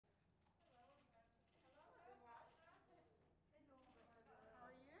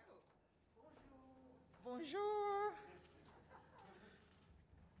Bonjour.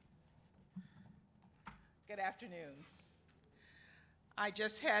 Good afternoon. I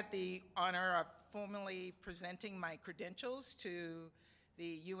just had the honor of formally presenting my credentials to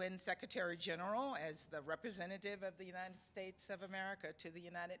the UN Secretary-General as the representative of the United States of America to the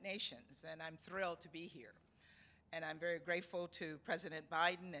United Nations, and I'm thrilled to be here. And I'm very grateful to President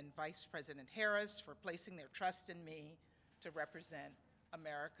Biden and Vice President Harris for placing their trust in me to represent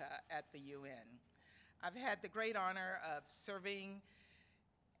America at the UN. I've had the great honor of serving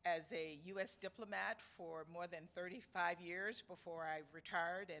as a U.S. diplomat for more than 35 years before I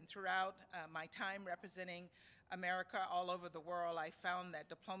retired, and throughout my time representing America all over the world, I found that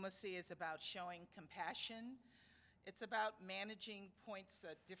diplomacy is about showing compassion, it's about managing points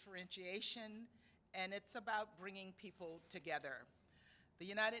of differentiation, and it's about bringing people together. The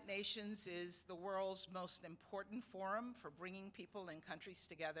United Nations is the world's most important forum for bringing people and countries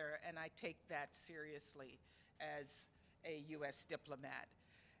together, and I take that seriously as a U.S. diplomat.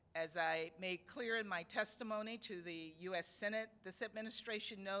 As I made clear in my testimony to the U.S. Senate, this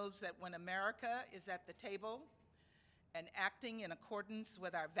administration knows that when America is at the table and acting in accordance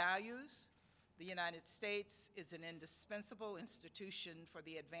with our values, the United States is an indispensable institution for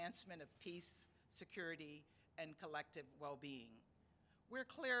the advancement of peace, security, and collective well-being. We're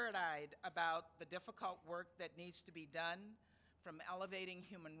clear-eyed about the difficult work that needs to be done, from elevating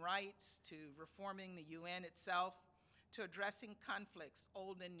human rights to reforming the UN itself, to addressing conflicts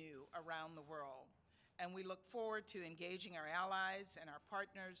old and new around the world. And we look forward to engaging our allies and our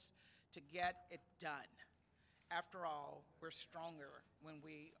partners to get it done. After all, we're stronger when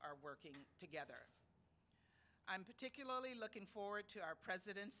we are working together. I'm particularly looking forward to our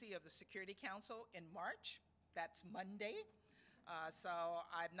presidency of the Security Council in March. That's Monday. So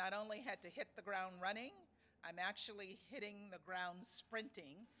I've not only had to hit the ground running, I'm actually hitting the ground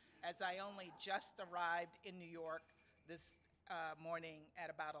sprinting, as I only just arrived in New York this morning at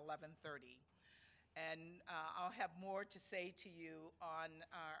about 11:30. And I'll have more to say to you on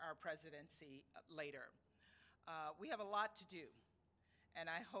our presidency later. We have a lot to do, and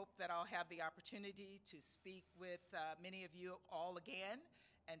I hope that I'll have the opportunity to speak with many of you all again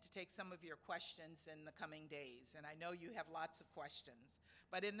and to take some of your questions in the coming days. And I know you have lots of questions.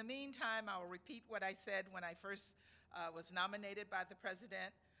 But in the meantime, I'll repeat what I said when I first was nominated by the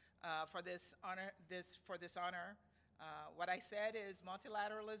President for this honor. What I said is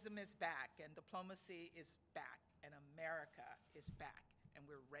multilateralism is back, and diplomacy is back, and America is back, and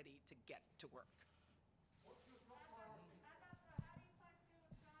we're ready to get to work.